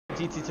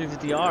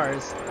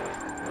GT350Rs.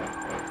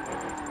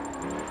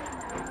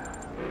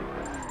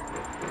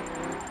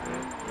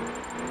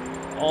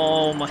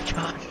 Oh my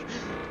gosh.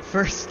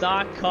 For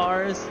stock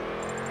cars.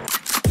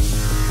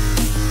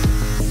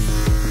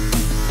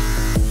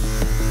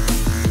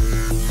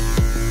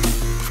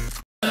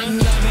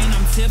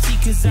 Tipsy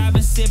cause I've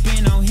been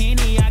sipping on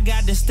Henny. I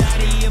got the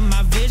study of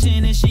my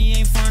vision and she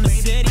ain't from the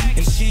city.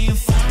 If she ain't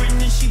foreign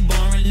then she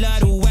boring.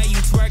 Love the way you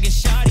twerking,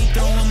 shawty.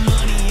 Throwing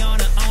money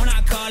on her own,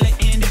 I call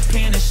it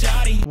independent,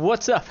 shawty.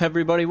 What's up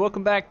everybody?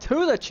 Welcome back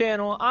to the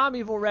channel. I'm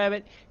Evil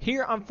Rabbit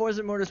here on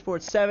Forza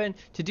Motorsport 7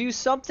 to do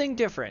something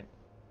different.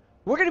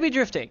 We're going to be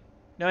drifting.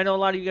 Now I know a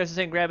lot of you guys are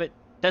saying, Rabbit,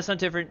 that's not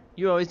different.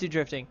 You always do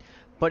drifting.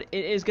 But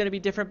it is going to be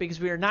different because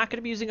we are not going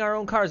to be using our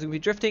own cars. We're going to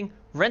be drifting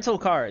rental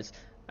cars.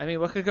 I mean,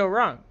 what could go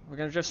wrong? We're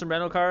going to drift some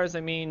rental cars.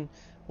 I mean,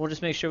 we'll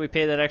just make sure we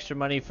pay that extra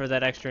money for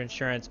that extra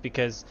insurance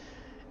because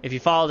if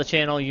you follow the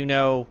channel, you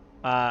know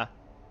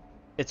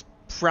it's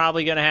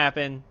probably going to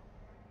happen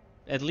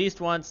at least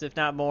once, if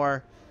not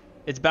more.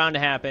 It's bound to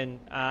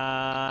happen.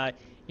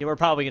 We're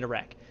probably going to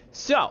wreck.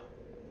 So,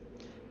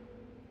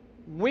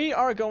 we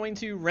are going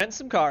to rent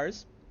some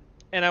cars,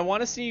 and I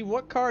want to see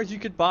what cars you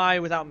could buy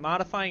without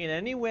modifying in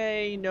any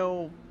way,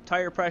 no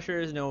tire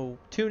pressures, no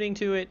tuning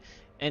to it,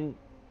 and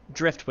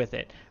drift with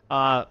it.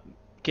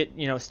 Get,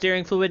 you know,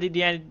 steering fluidity,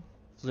 can't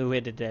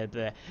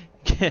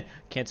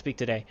speak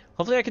today.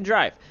 Hopefully I can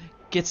drive.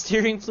 Get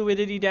steering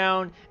fluidity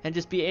down and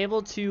just be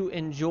able to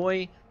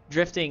enjoy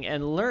drifting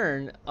and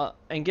learn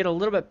and get a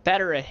little bit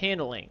better at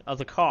handling of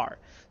the car.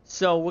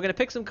 So we're gonna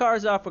pick some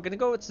cars off. We're gonna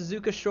go with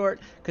Suzuka Short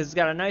because it's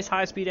got a nice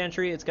high-speed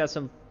entry. It's got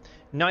some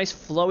nice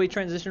flowy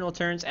transitional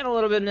turns and a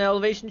little bit of an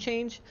elevation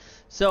change.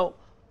 So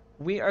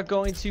we are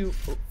going to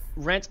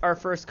rent our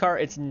first car.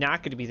 It's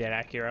not going to be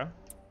that Acura.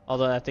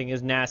 Although that thing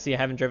is nasty. I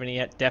haven't driven it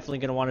yet. Definitely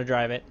going to want to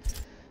drive it.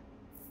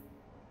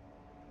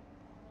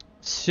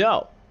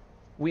 So,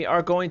 we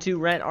are going to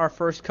rent our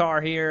first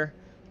car here.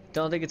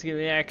 Don't think it's going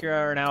to be an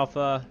Acura or an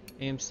Alpha,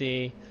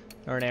 AMC,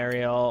 or an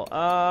Ariel.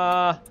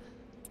 I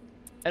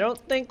don't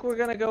think we're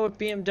going to go with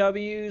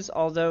BMWs,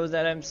 although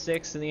that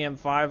M6 and the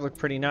M5 look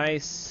pretty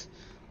nice.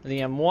 The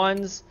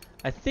M1s.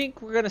 I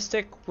think we're going to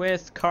stick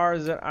with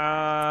cars that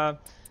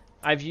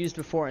I've used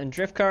before in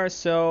drift cars,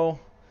 so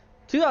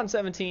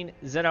 2017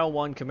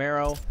 ZL1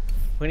 Camaro.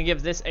 We're going to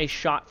give this a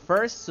shot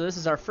first. So this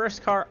is our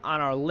first car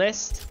on our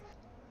list.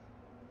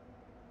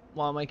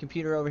 While my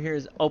computer over here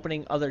is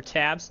opening other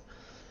tabs.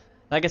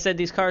 Like I said,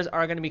 these cars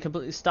are going to be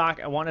completely stock.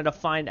 I wanted to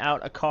find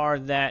out a car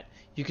that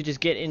you could just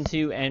get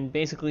into and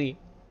basically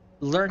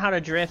learn how to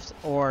drift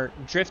or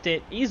drift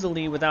it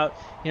easily without,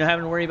 you know,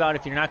 having to worry about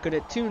if you're not good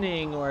at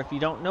tuning or if you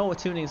don't know a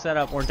tuning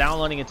setup or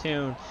downloading a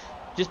tune.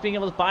 Just being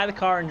able to buy the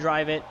car and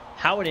drive it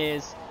how it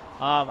is.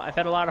 I've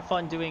had a lot of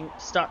fun doing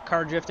stock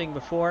car drifting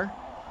before.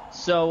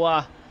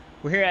 So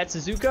we're here at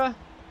Suzuka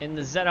in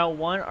the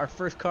ZL1, our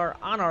first car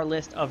on our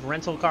list of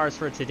rental cars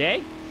for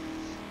today.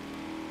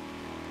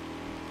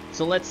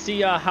 So let's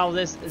see how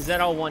this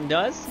ZL1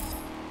 does.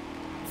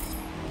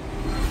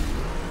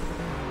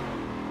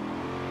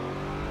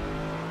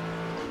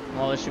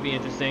 Well, this should be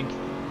interesting.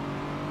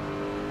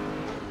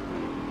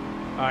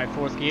 Alright,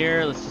 fourth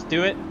gear. Let's just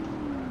do it.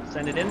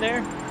 Send it in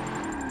there.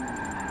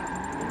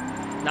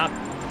 Not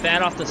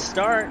bad off the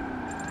start.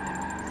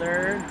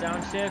 Third,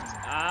 downshift.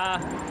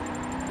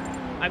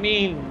 I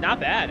mean, not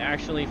bad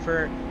actually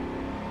for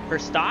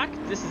stock.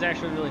 This is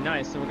actually really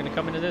nice. So we're gonna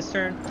come into this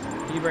turn,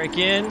 e-brake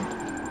in,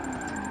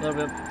 a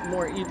little bit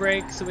more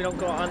e-brake so we don't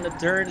go on the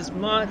dirt as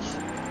much.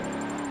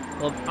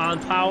 A little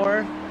on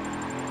power.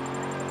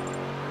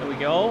 There we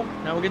go.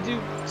 Now we're gonna do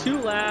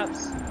 2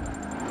 laps.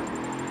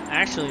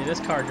 Actually, this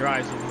car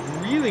drives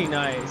really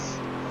nice.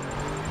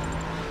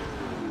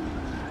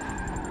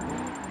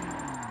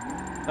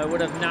 I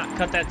would have not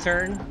cut that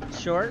turn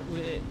short.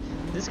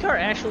 This car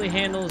actually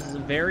handles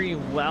very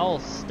well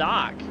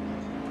stock.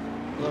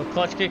 A little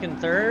clutch kick in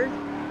third.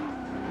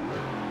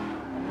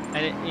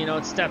 And it, you know,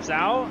 it steps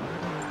out.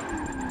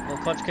 A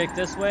little clutch kick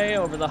this way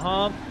over the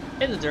hump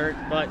in the dirt.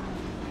 But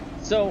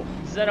so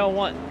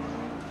ZL1.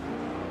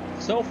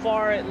 So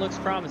far it looks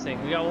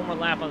promising. We got one more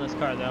lap on this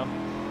car though.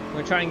 We're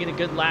gonna try and get a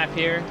good lap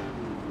here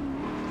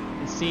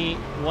and see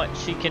what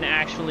she can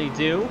actually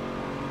do.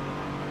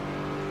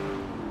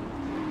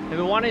 I've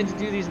been wanting to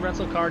do these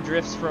rental car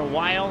drifts for a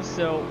while,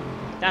 so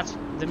that's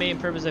the main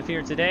purpose of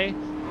here today.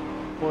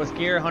 Fourth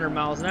gear, 100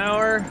 miles an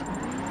hour.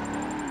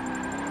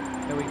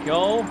 There we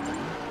go.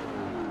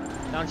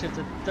 Downshift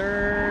to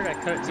third. I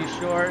cut it too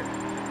short.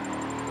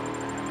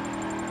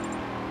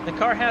 The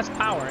car has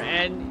power,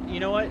 and you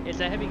know what? It's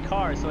a heavy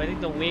car, so I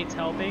think the weight's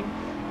helping.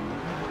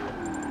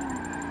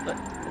 But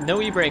no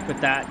e-brake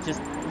with that.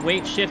 Just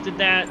weight shifted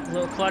that.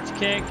 Little clutch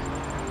kick.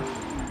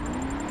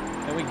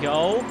 There we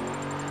go.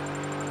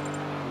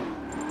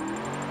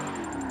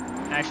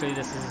 Actually,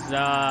 this is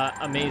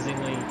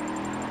amazingly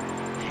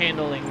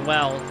handling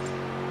well.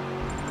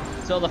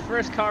 So the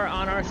first car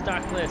on our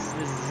stock list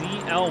is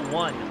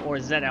ZL1 or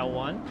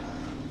ZL1.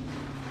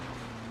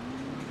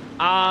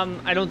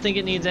 I don't think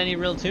it needs any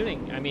real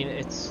tuning. I mean,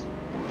 it's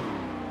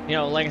You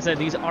know, like I said,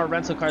 these are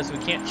rental cars, so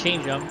we can't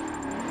change them.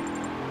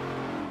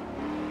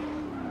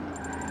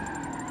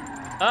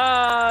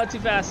 Too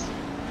fast.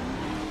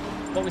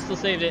 But we still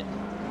saved it.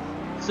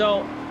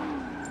 So,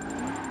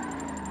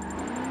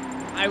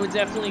 I would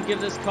definitely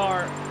give this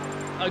car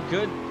a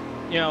good,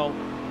 you know,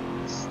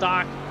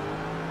 stock,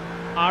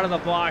 out of the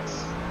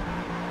box,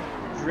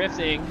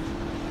 drifting.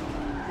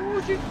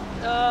 We're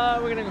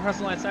gonna go cross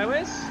the line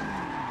sideways.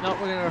 No,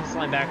 we're gonna go cross the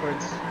line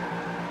backwards.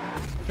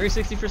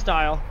 360 for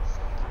style.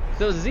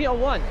 So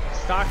ZL1,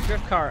 stock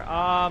drift car.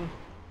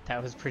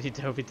 That was pretty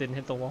dope. It didn't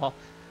hit the wall.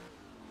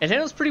 It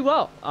handles pretty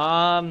well.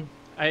 I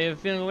have a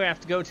feeling we're gonna have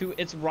to go to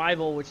its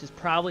rival, which is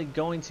probably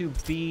going to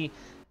be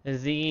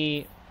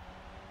the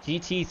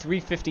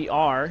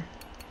GT350R. I'm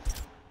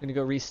gonna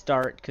go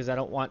restart because I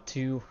don't want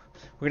to.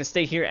 We're gonna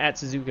stay here at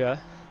Suzuka.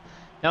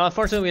 Now,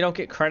 unfortunately, we don't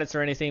get credits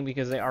or anything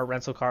because they are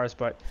rental cars,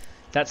 but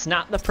that's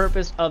not the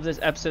purpose of this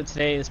episode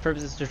today. This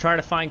purpose is to try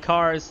to find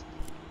cars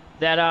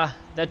that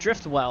that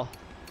drift well.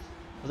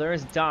 Well, there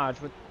is Dodge,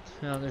 but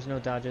no, there's no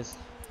Dodges.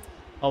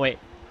 Oh wait,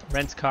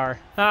 rents car.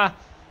 Ah,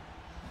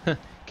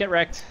 get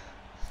wrecked.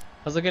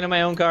 I was looking at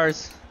my own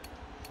cars.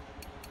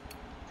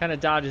 What kind of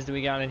Dodges do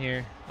we got in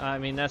here? I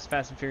mean, that's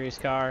Fast and Furious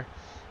car.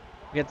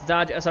 We got the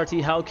Dodge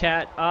SRT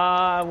Hellcat.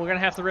 We're gonna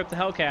have to rip the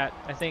Hellcat,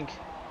 I think.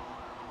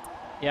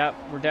 Yep,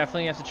 we're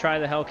definitely gonna have to try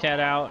the Hellcat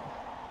out.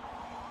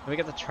 We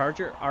got the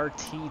Charger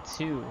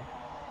RT2.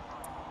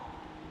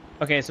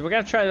 Okay, so we're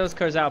gonna try those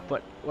cars out,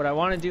 but what I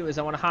want to do is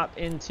I want to hop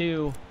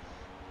into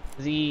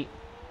the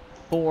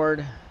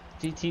Ford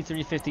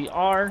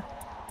GT350R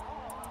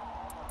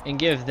and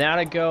give that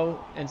a go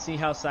and see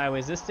how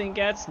sideways this thing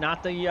gets.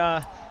 Not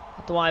the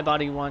wide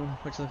body one,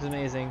 which looks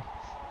amazing.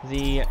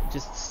 The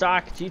just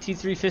stock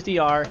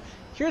GT350R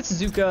here at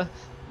Suzuka.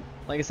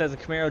 Like I said, the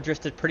Camaro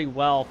drifted pretty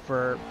well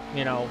for,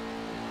 you know,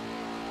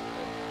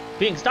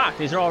 being stock.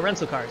 These are all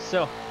rental cars.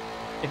 So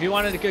if you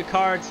wanted a good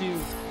car to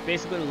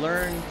basically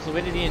learn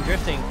fluidity and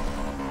drifting,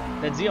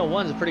 that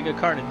ZL1 is a pretty good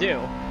car to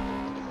do.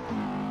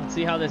 Let's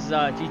see how this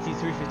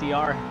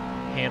GT350R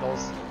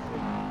handles.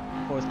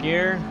 Fourth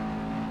gear.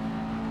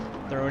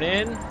 Throw it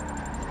in.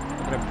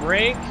 Gonna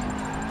brake.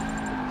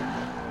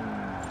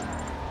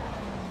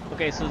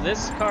 Okay, so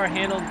this car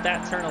handled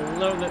that turn a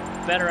little bit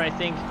better, I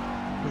think,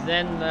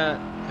 than the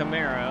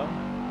Camaro.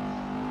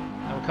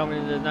 Now we're coming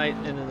into the night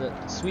into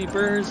the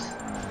sweepers.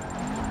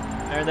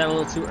 I heard that a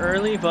little too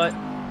early, but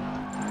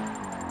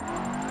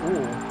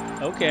ooh,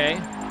 okay.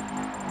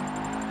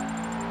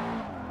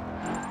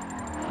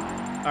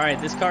 All right,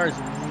 this car is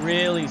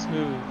really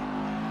smooth.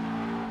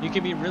 You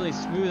can be really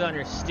smooth on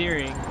your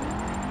steering.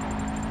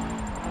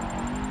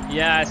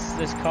 Yes,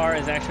 this car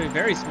is actually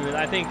very smooth.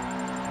 I think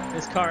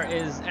this car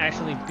is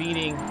actually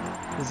beating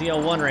the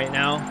ZL1 right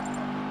now.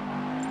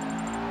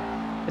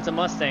 It's a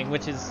Mustang,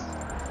 which is,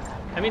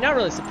 I mean, not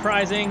really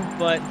surprising,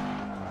 but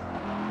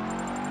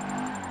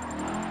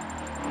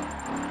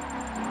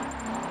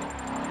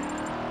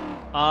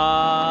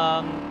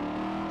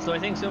so I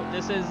think so.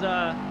 This is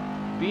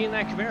beating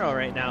that Camaro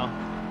right now.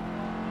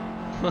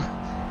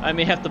 I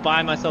may have to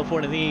buy myself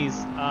one of these.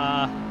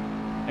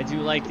 I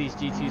do like these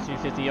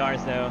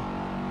GT350Rs though.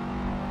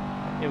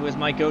 It was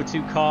my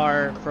go-to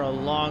car for a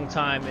long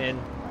time in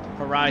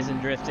horizon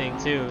drifting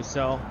too,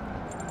 so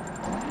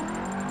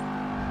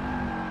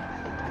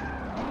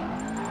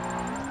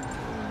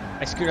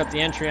I screwed up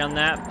the entry on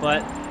that,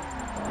 but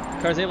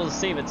the car's able to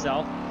save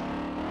itself.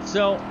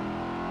 So,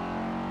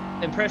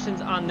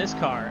 impressions on this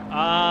car.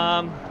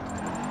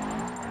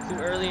 Too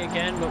early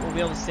again, but we'll be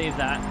able to save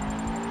that.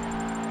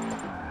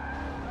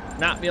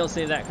 Not be able to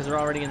save that because we're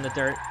already in the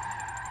dirt.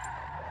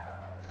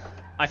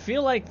 I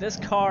feel like this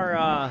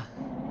car,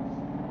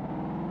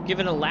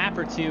 given a lap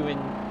or two and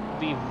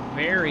be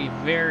very,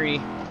 very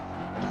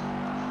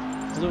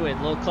fluid.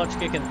 Little clutch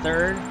kick in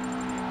third.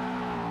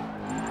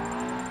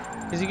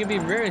 Because you can be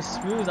very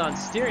smooth on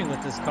steering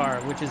with this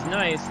car, which is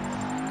nice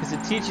because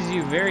it teaches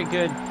you very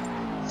good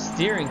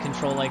steering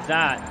control like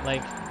that.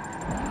 Like,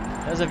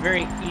 that was a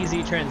very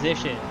easy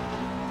transition,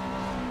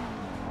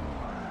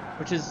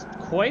 which is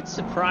quite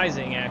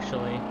surprising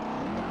actually.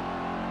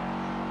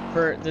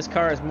 For this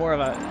car is more of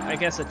a, I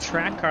guess, a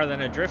track car than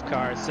a drift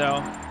car,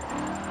 so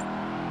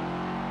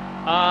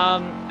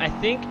I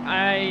think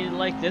I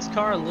like this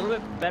car a little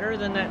bit better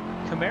than that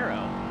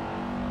Camaro.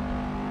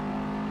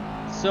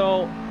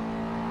 So,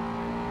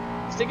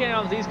 sticking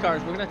out with these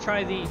cars, we're gonna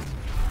try the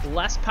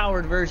less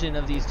powered version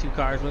of these two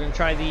cars. We're gonna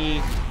try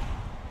the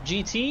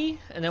GT,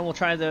 and then we'll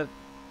try the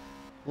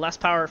less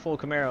powerful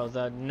Camaro,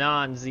 the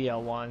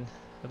non-ZL one.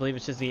 I believe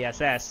it's just the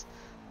SS.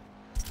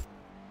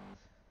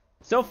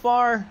 So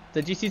far,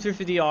 the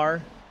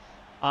GT350R,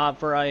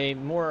 for a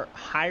more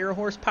higher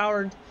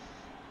horsepower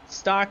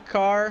stock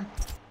car,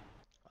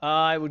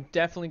 I would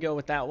definitely go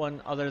with that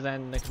one other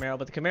than the Camaro,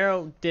 but the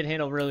Camaro did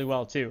handle really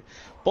well too.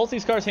 Both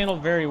these cars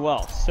handled very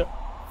well. So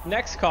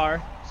next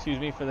car, excuse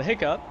me for the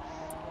hiccup,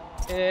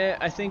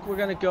 I think we're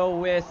gonna go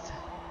with,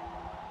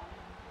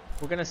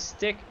 we're gonna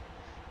stick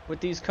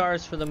with these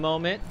cars for the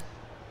moment.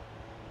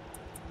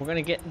 We're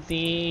gonna get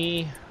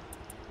the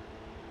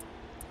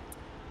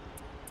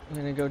I'm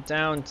gonna go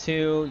down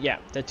to, yeah,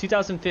 the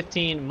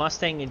 2015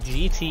 Mustang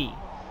GT.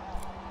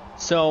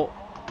 So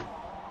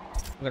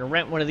I'm gonna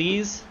rent one of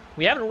these.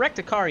 We haven't wrecked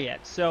a car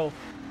yet, so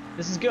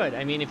this is good.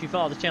 I mean, if you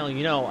follow the channel,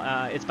 you know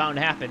it's bound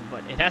to happen,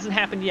 but it hasn't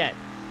happened yet.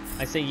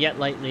 I say yet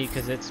lightly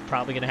because it's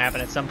probably gonna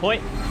happen at some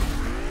point.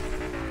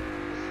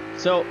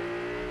 So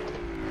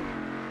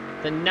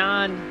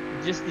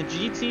just the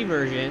GT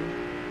version.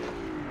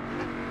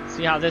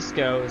 See how this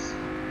goes.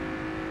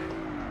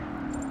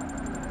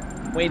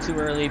 Way too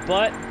early,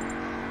 but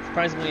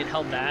surprisingly it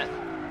held that.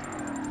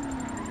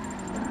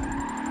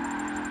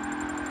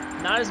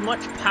 Not as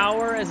much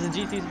power as the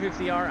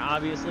GT350R,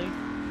 obviously,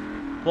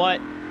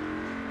 but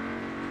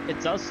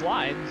it does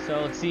slide,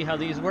 so let's see how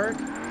these work.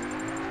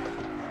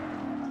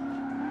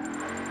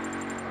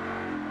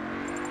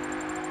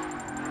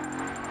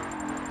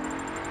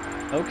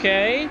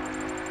 Okay.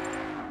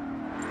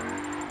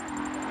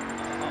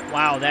 Oh,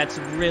 wow, that's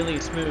really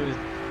smooth,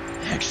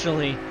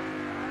 actually.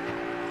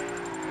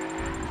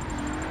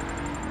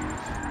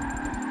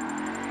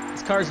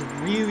 This car's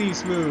really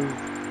smooth.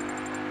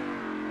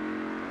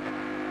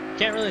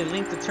 Can't really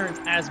link the turns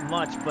as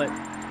much, but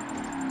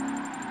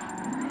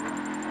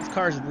this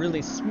car's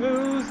really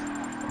smooth.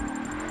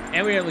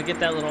 And we were able to get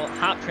that little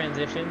hop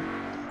transition.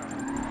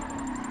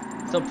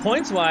 So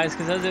points-wise,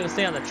 because as it was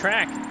saying on the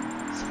track,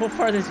 so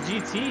far this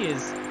GT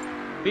is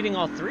beating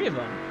all three of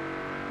them.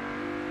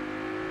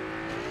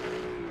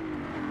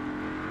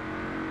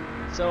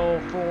 So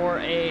for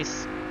a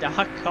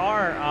stock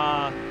car,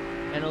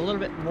 and a little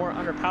bit more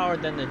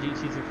underpowered than the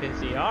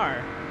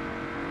GT350R,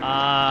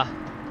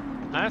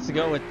 I have to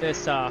go with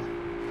this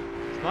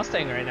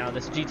Mustang right now,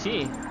 this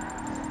GT.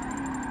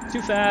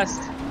 Too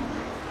fast.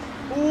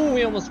 Ooh,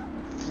 we almost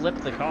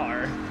flipped the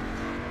car.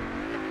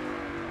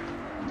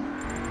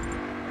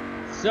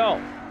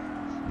 So,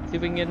 see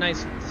if we can get a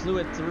nice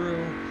fluid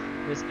through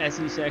this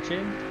SE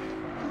section.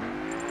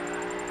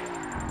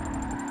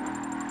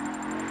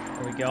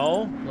 There we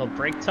go. A little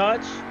brake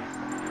touch.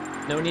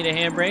 No need a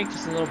handbrake,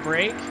 just a little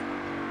brake.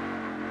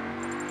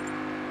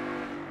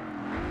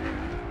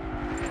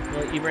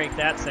 We'll e-brake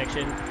that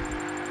section.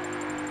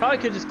 Probably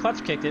could just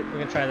clutch kicked it. We're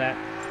gonna try that.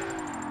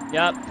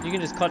 Yep, you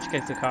can just clutch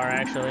kick the car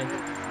actually.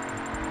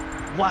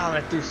 Wow,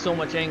 that threw so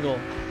much angle.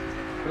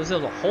 I was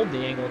able to hold the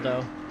angle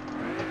though.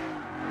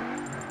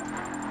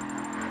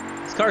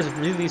 This car is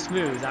really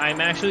smooth. I'm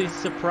actually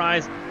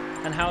surprised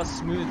on how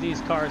smooth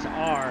these cars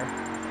are.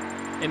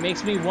 It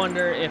makes me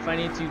wonder if I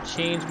need to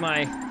change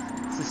my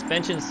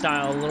suspension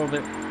style a little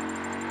bit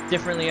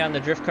differently on the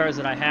drift cars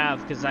that I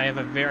have, because I have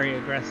a very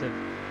aggressive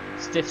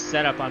stiff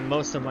setup on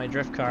most of my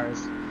drift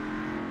cars.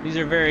 These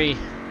are very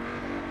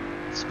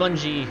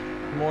spongy,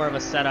 more of a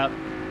setup.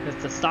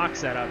 It's a stock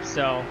setup.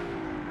 So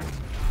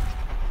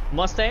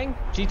Mustang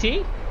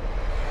GT,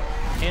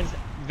 and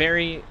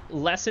very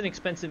less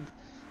inexpensive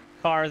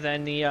car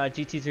than the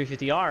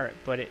GT350R,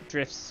 but it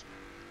drifts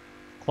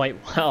quite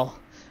well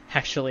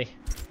actually.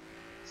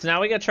 So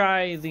now we gotta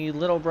try the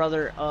little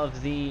brother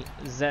of the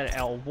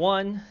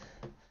ZL1.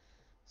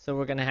 So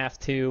we're gonna have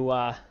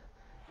to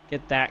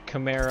get that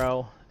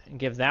Camaro and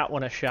give that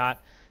one a shot,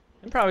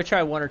 and probably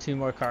try one or two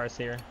more cars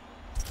here.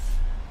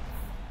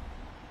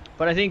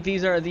 But I think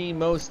these are the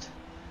most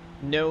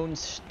known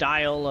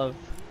style of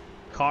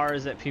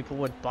cars that people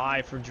would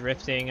buy for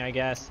drifting, I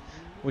guess.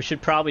 We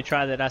should probably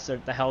try the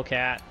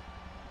Hellcat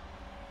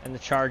and the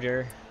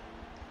Charger.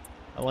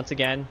 Once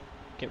again,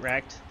 get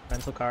wrecked.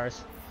 Rental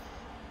cars.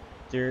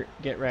 Dirt,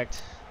 get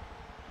wrecked.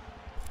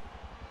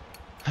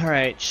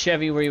 Alright,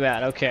 Chevy, where you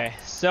at? Okay,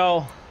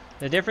 so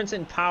the difference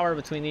in power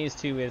between these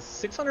two is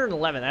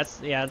 611.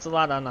 That's a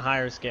lot on the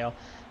higher scale.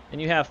 And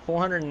you have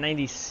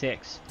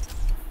 496.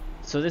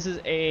 So this is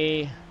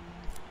a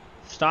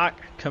stock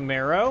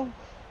Camaro.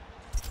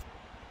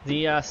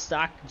 The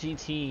stock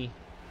GT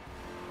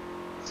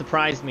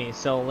surprised me.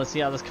 So let's see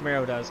how this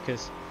Camaro does,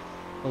 because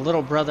the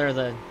little brother of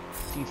the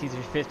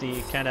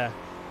GT350 kind of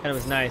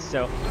was nice.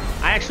 So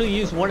I actually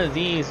used one of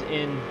these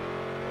in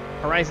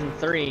Horizon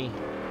 3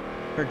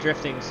 for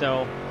drifting,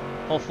 so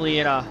hopefully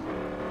it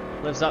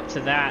lives up to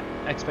that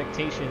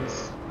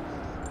expectations.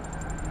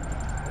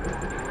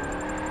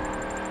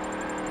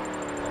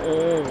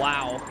 Oh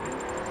wow.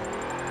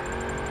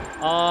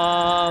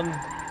 I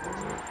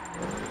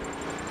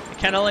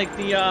kind of like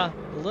the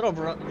little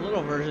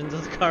versions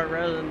of the car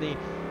rather than the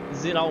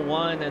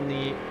ZL1 and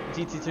the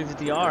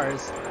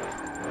GT350Rs.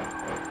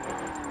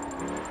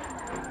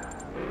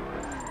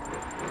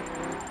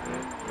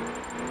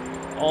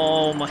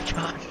 Oh my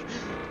gosh.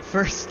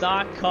 For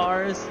stock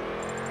cars,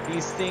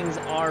 these things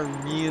are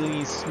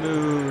really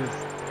smooth.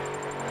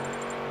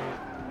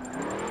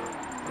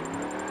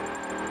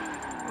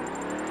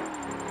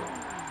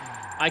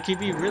 I could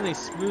be really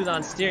smooth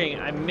on steering.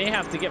 I may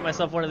have to get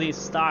myself one of these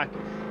stock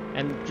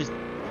and just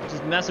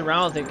mess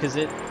around with it, because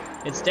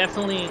it's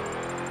definitely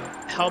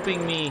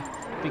helping me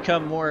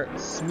become more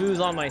smooth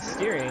on my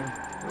steering.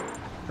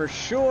 For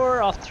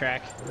sure, off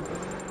track.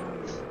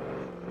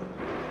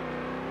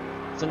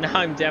 So now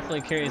I'm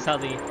definitely curious how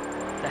the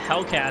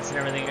Hellcats and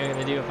everything are going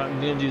to do if I'm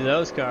going to do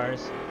those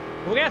cars.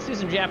 We're gonna have to do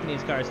some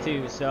Japanese cars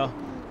too, so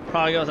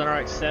probably goes on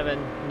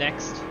RX-7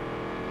 next.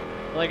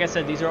 But like I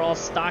said, these are all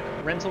stock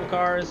rental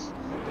cars.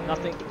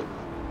 Nothing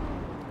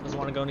doesn't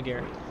want to go into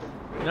gear.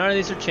 None of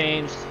these are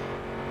changed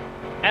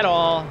at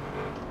all.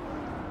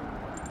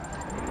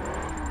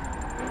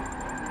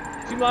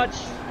 Too much.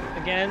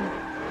 Again,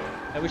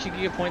 I wish you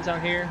could get points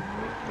out here,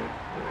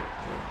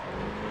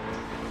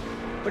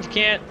 but you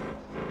can't.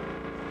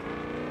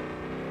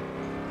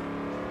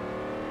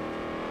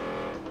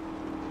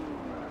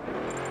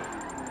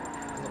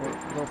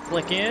 Little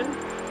flick in.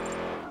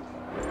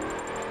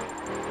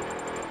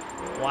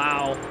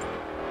 Wow,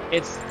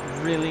 it's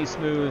really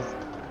smooth.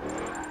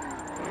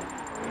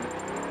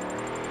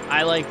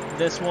 I like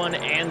this one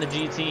and the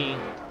GT.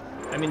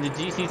 I mean, the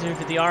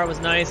GT350R was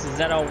nice, the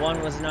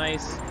ZL1 was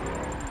nice,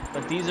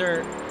 but these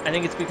are, I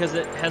think it's because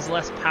it has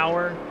less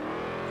power.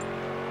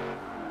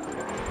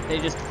 They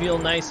just feel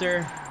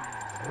nicer.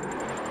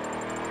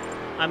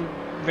 I'm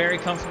very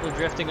comfortable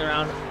drifting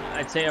around,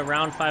 I'd say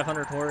around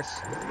 500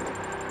 horse.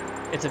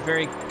 It's a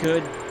very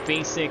good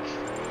basic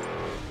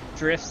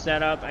drift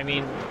setup. I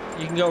mean,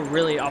 you can go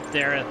really up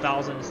there at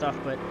 1,000 and stuff,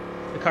 but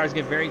the cars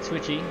get very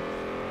twitchy.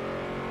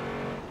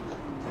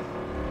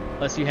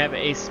 Unless you have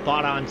a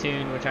spot-on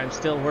tune, which I'm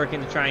still working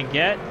to try and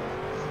get.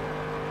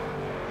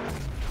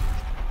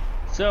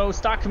 So,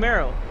 stock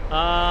Camaro.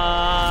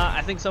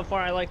 I think so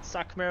far I like the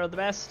stock Camaro the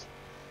best.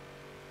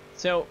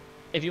 So,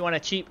 if you want a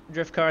cheap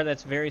drift car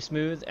that's very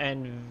smooth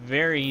and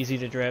very easy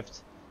to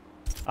drift,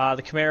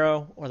 the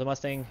Camaro or the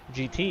Mustang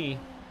GT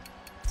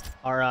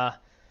are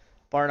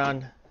bar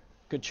none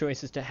good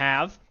choices to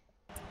have.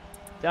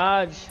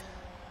 Dodge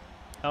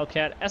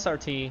Hellcat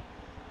SRT,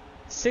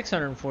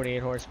 648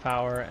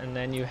 horsepower, and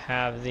then you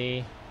have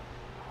the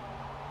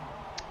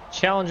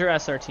Challenger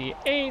SRT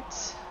 8.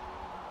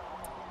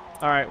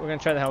 Alright, we're gonna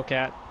try the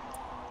Hellcat.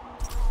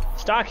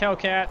 Stock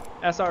Hellcat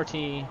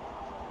SRT.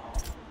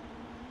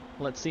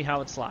 Let's see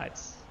how it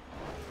slides.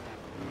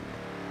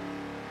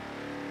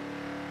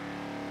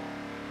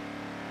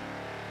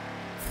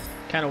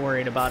 Kind of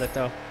worried about it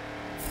though.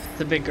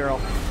 It's a big girl.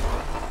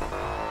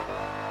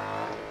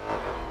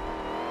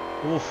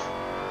 Oof.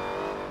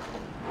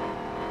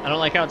 I don't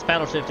like how it's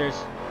paddle shifters.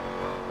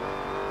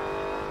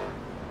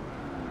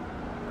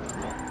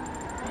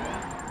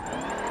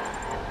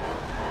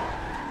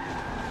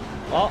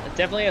 Well, it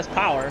definitely has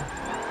power.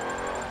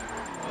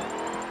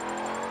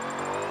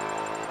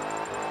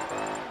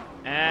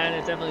 And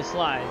it definitely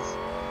slides.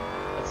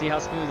 Let's see how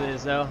smooth it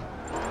is though.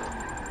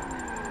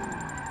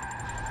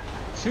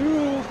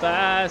 Too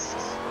fast.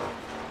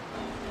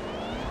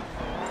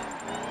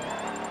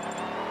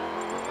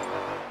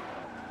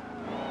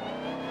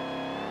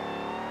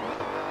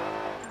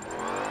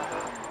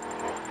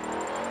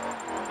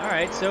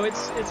 Alright, so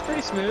it's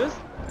pretty smooth.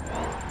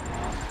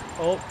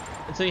 Oh,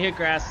 until you hit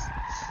grass.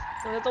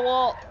 Don't hit the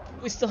wall.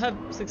 We still have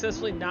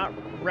successfully not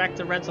wrecked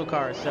a rental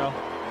car, so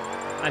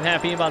I'm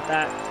happy about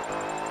that.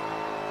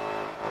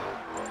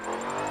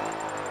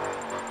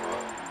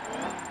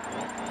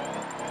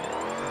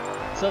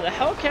 So the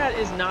Hellcat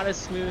is not as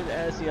smooth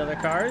as the other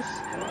cars.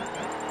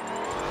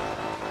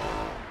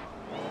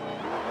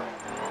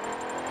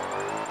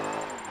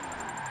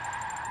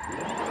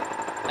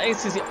 I think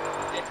it's just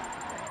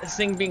this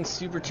thing being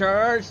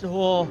supercharged.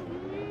 Oh,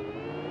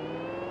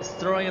 it's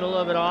throwing it a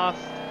little bit off.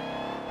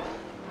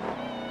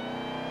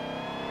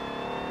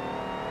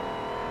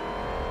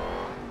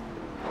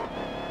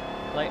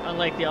 Like,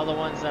 unlike the other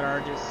ones that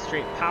are just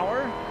straight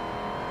power.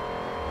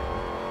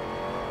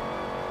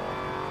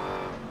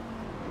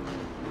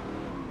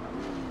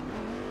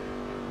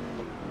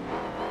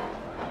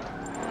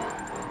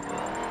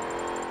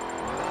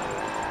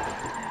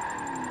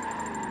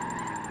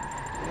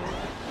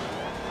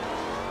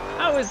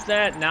 How is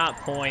that not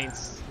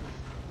points?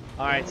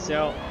 Alright,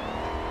 so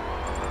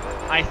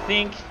I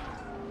think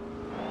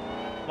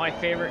my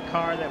favorite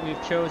car that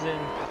we've chosen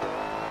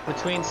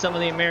between some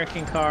of the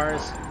American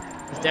cars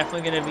is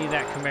definitely going to be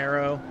that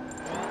Camaro.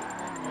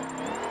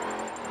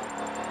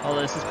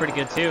 Although this is pretty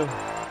good too.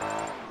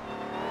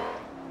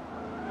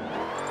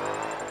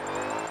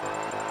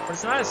 But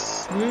it's not as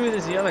smooth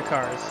as the other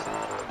cars.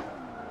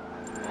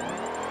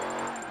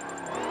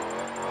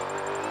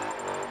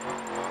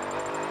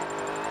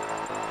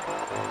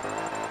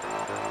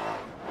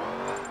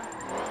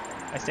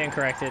 I stand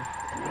corrected.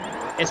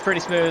 It's pretty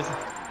smooth.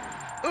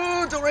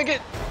 Ooh, don't wreck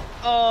it!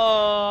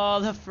 Oh,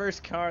 the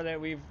first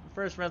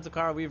rental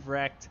car we've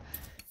wrecked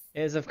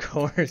is, of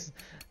course,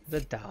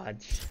 the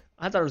Dodge.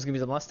 I thought it was gonna be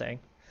the Mustang.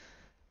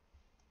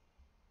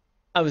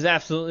 I was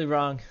absolutely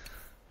wrong.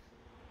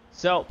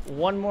 So,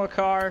 one more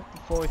car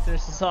before we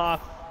finish this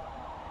off.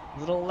 A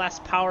little less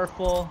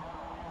powerful,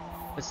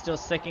 but still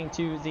sticking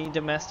to the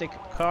domestic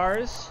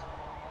cars.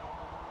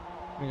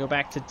 We go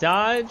back to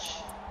Dodge.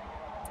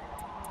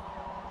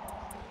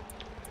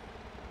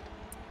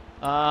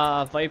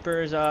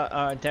 Vipers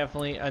are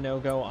definitely a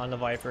no-go on the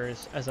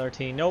Vipers.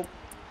 SRT, nope.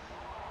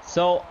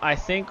 So I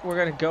think we're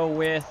gonna go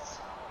with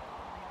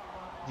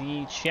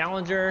the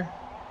Challenger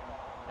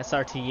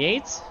SRT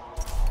 8.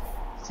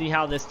 See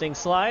how this thing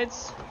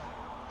slides.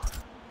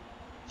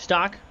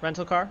 stock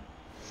rental car.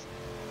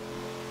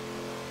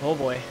 Oh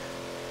boy,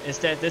 this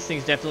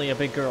thing's definitely a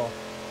big girl.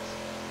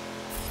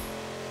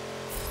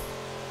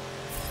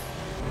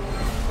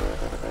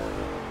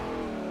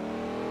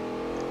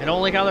 I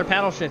don't like how they're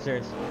paddle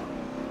shifters.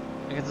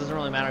 I guess it doesn't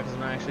really matter because I'm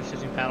not actually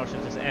shifting paddle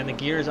shifters, and the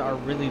gears are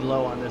really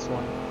low on this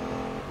one.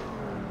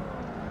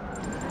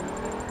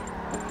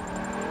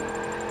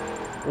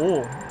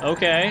 Oh,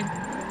 okay.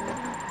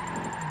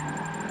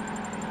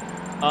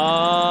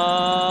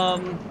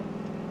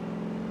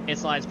 It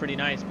slides pretty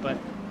nice, but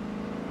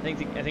I think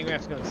we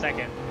have to go in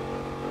second.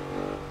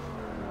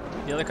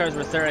 The other cars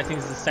were third. I think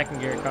it's the second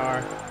gear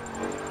car.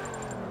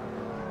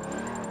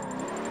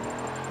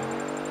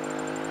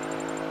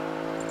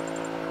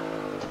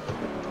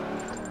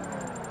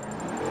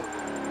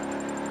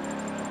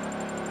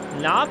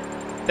 Not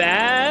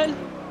bad,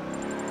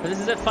 but this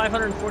is at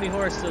 540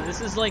 horse, so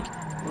this is like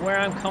where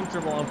I'm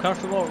comfortable. I'm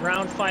comfortable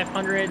around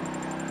 500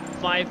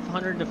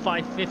 to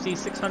 550,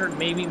 600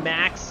 maybe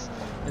max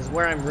is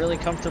where I'm really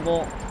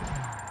comfortable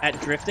at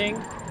drifting.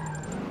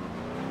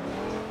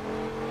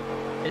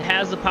 It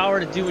has the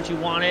power to do what you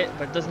want it,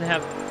 but it doesn't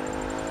have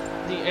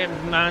the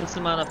immense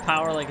amount of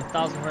power, like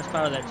 1,000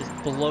 horsepower, that just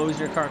blows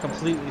your car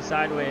completely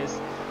sideways.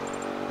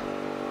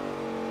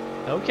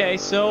 Okay,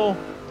 so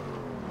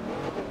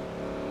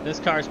this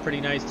car is pretty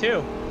nice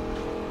too.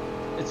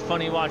 It's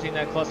funny watching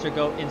that cluster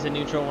go into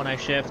neutral when I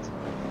shift,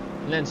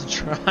 and then to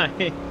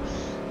try.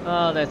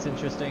 Oh, that's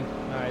interesting.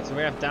 Alright, so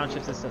we have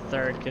downshift this to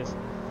third, because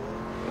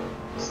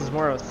this is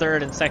more of a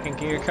third and second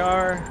gear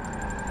car.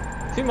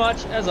 Too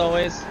much, as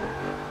always.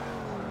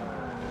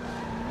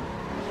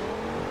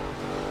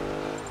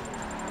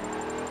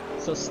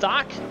 So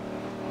stock,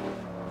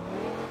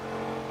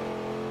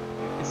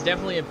 it's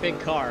definitely a big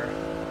car.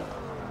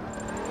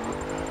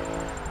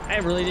 I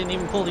really didn't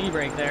even pull the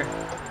e-brake there.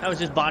 That was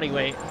just body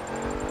weight.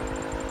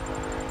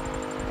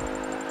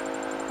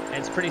 And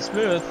it's pretty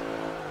smooth.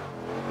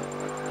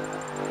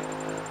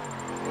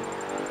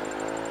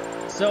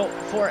 So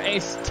for a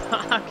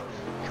stock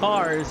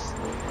cars,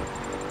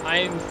 I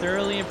am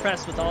thoroughly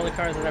impressed with all the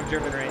cars that I've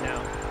driven right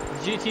now.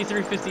 The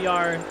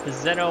GT350R, the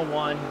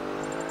Z01,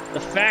 the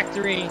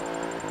factory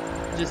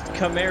just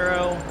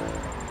Camaro,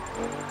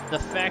 the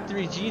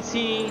factory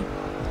GT,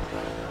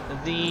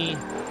 the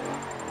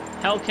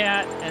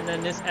Hellcat, and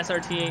then this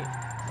SRT8.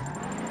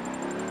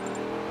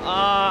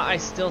 I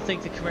still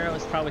think the Camaro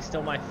is probably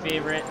still my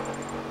favorite.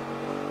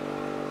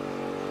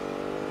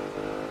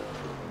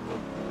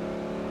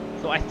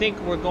 So I think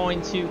we're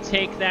going to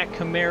take that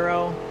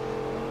Camaro,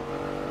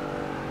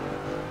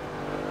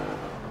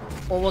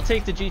 or we'll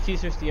take the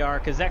GT350R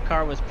because that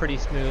car was pretty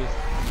smooth.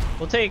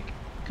 We'll take,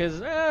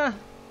 because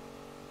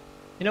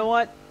you know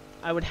what?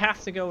 I would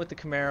have to go with the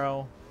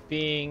Camaro,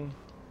 being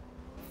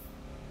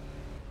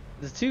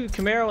the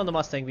Camaro and the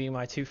Mustang being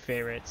my two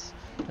favorites.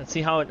 Let's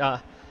see how it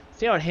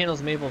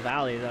handles Maple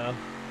Valley though.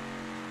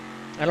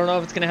 I don't know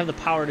if it's gonna have the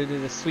power to do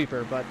the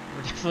sweeper, but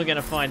we're definitely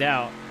gonna find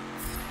out.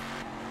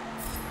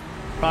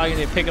 Probably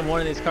gonna be picking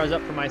one of these cars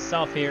up for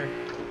myself here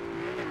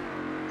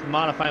to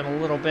modify them a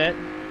little bit.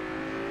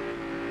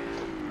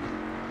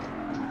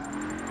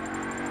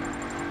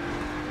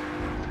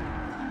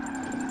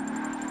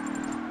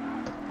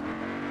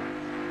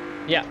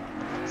 Yeah,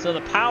 so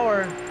the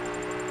power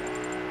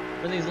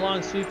for these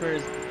long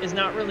sweepers is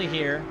not really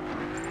here.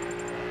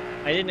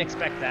 I didn't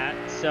expect that,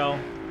 so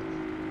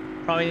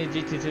probably need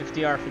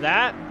GT350R for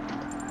that.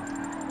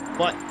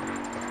 But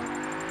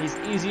these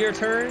easier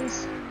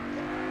turns,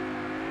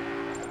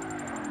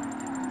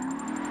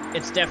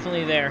 it's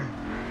definitely there.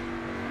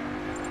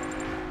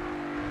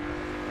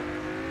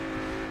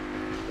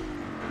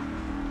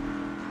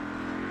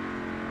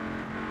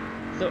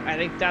 So I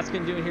think that's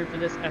going to do it here for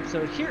this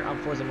episode here on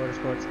Forza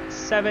Motorsports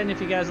 7. If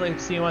you guys like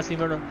to see more,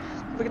 don't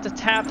forget to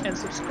tap and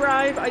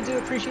subscribe. I do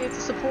appreciate the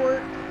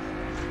support.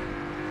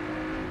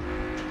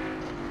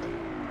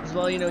 As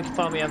well, you know, you can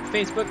follow me on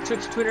Facebook,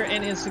 Twitch, Twitter,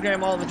 and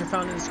Instagram. All of which are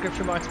found in the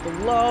description box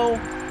below.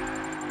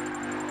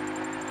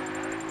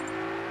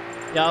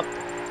 Yup.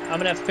 I'm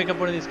going to have to pick up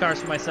one of these cars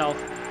for myself.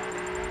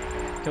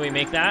 Can we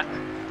make that?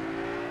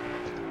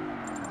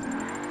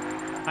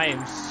 I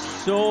am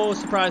so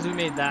surprised we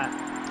made that.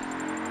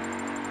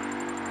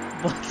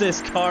 But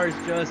this car is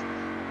just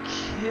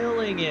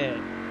killing it.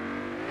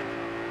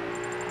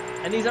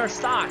 And these are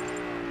stock.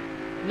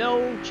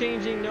 No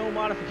changing, no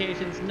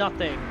modifications,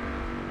 nothing.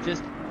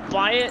 Just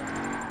buy it,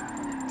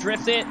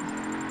 drift it,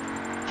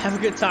 have a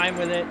good time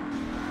with it.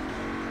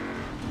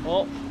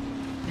 Oh,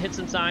 hit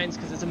some signs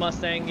because it's a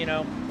Mustang, you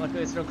know.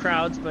 Luckily there's no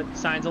crowds, but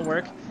signs will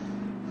work.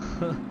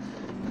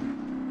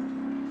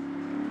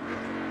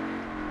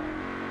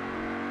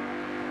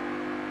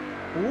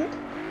 Ooh.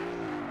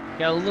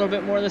 Got a little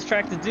bit more of this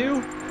track to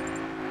do.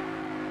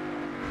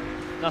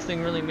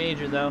 Nothing really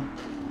major though.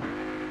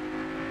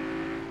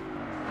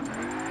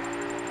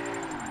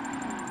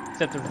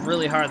 Except a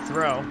really hard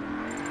throw.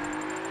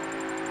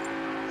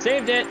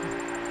 Saved it.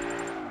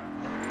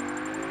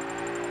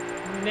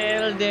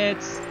 Nailed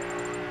it.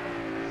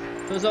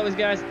 So as always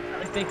guys,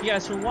 I thank you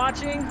guys for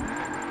watching.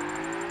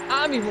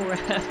 I'm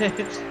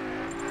WeRabbitz.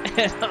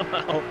 And I'm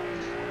out.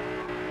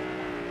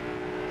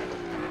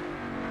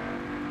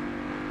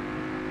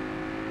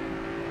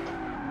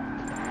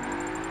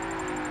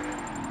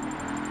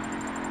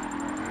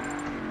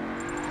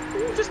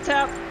 Ooh, just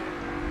tap.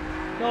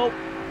 Nope.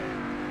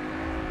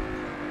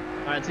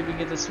 Alright, see if we can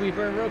get the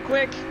sweeper real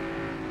quick.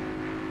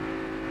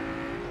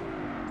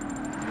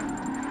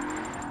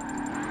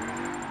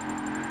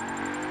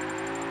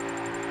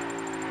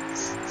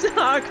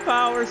 Stock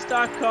power,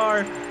 stock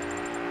car.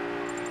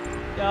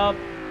 Yup,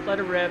 let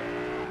it rip.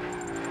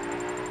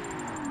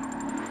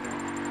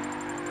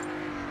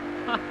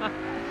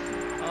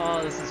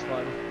 Oh, this is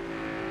fun.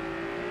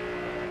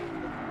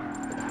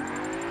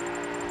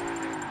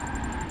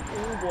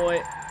 Oh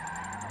boy.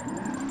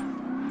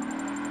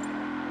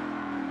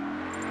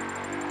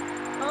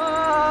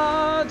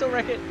 Ah, don't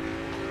wreck it.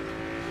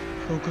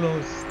 So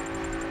close.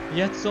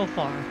 Yet so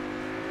far.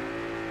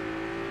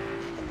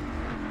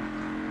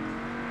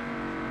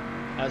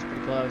 That was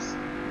pretty close.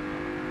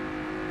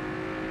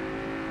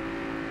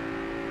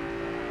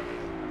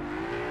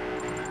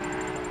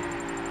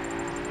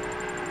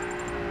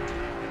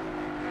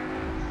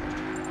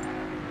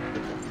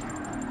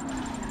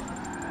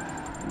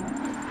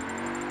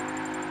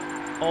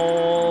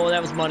 Oh,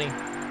 that was money.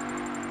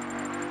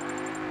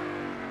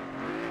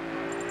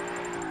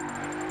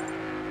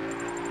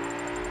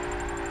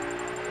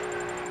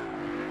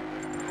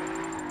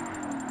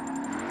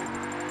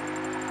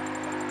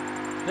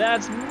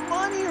 That's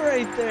money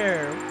right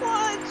there.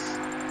 What?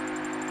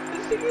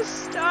 This thing is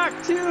stock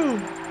too.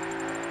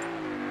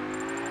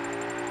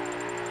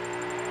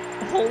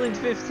 Holding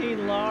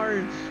 15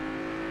 large.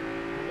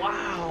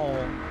 Wow.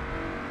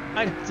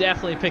 I'm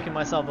definitely picking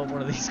myself up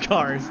one of these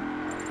cars.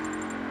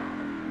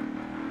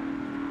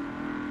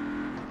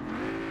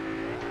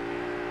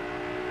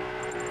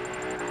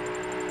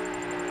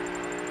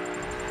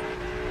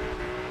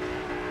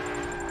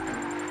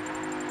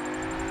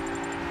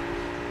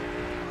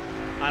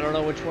 I don't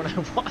know which one I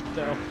want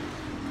though.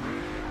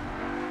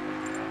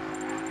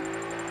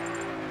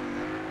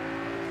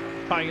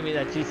 Probably give me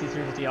that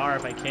GT350R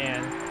if I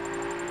can.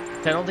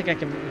 I don't think I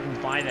can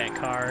even buy that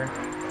car.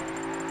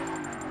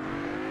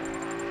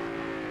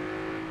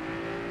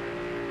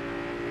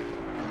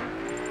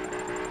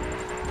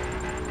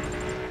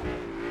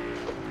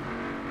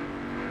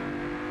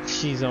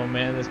 Jeez, oh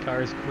man, this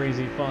car is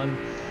crazy fun.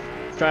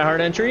 Let's try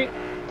hard entry.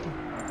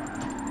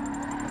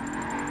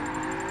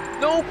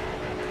 Nope.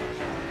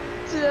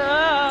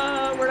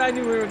 I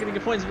knew we were gonna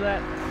get points for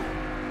that.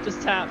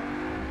 Just tap.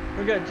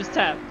 We're good. Just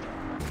tap.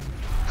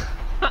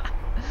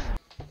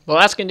 Well,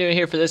 that's gonna do it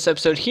here for this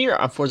episode here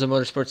on Forza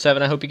Motorsport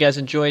 7. I hope you guys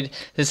enjoyed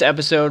this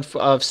episode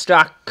of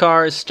Stock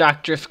Cars,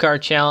 Stock Drift Car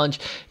Challenge.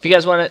 If you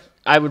guys want it,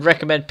 I would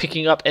recommend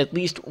picking up at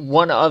least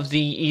one of the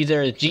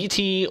either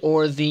GT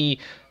or the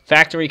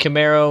factory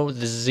Camaro,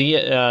 the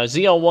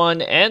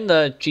ZL1, and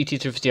the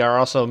GT350R are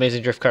also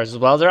amazing drift cars as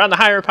well. They're on the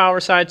higher power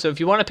side, so if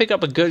you want to pick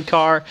up a good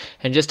car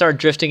and just start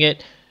drifting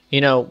it, you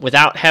know,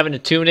 without having to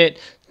tune it,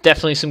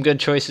 definitely some good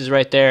choices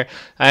right there.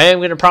 I am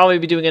going to probably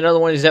be doing another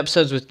one of these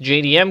episodes with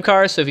JDM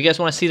cars, so if you guys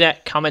want to see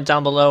that, comment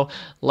down below,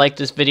 like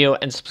this video,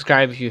 and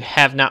subscribe if you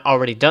have not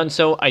already done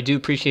so. I do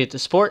appreciate the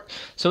support.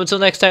 So until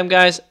next time,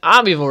 guys,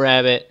 I'm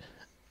WeRabbitz.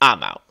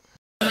 I'm out.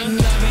 I'm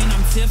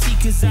tipsy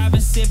cause I've been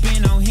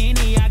sipping on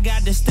Henny. I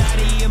got the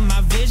study of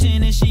my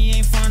vision and she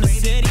ain't from the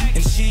city.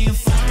 And she ain't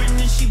foreign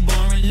and she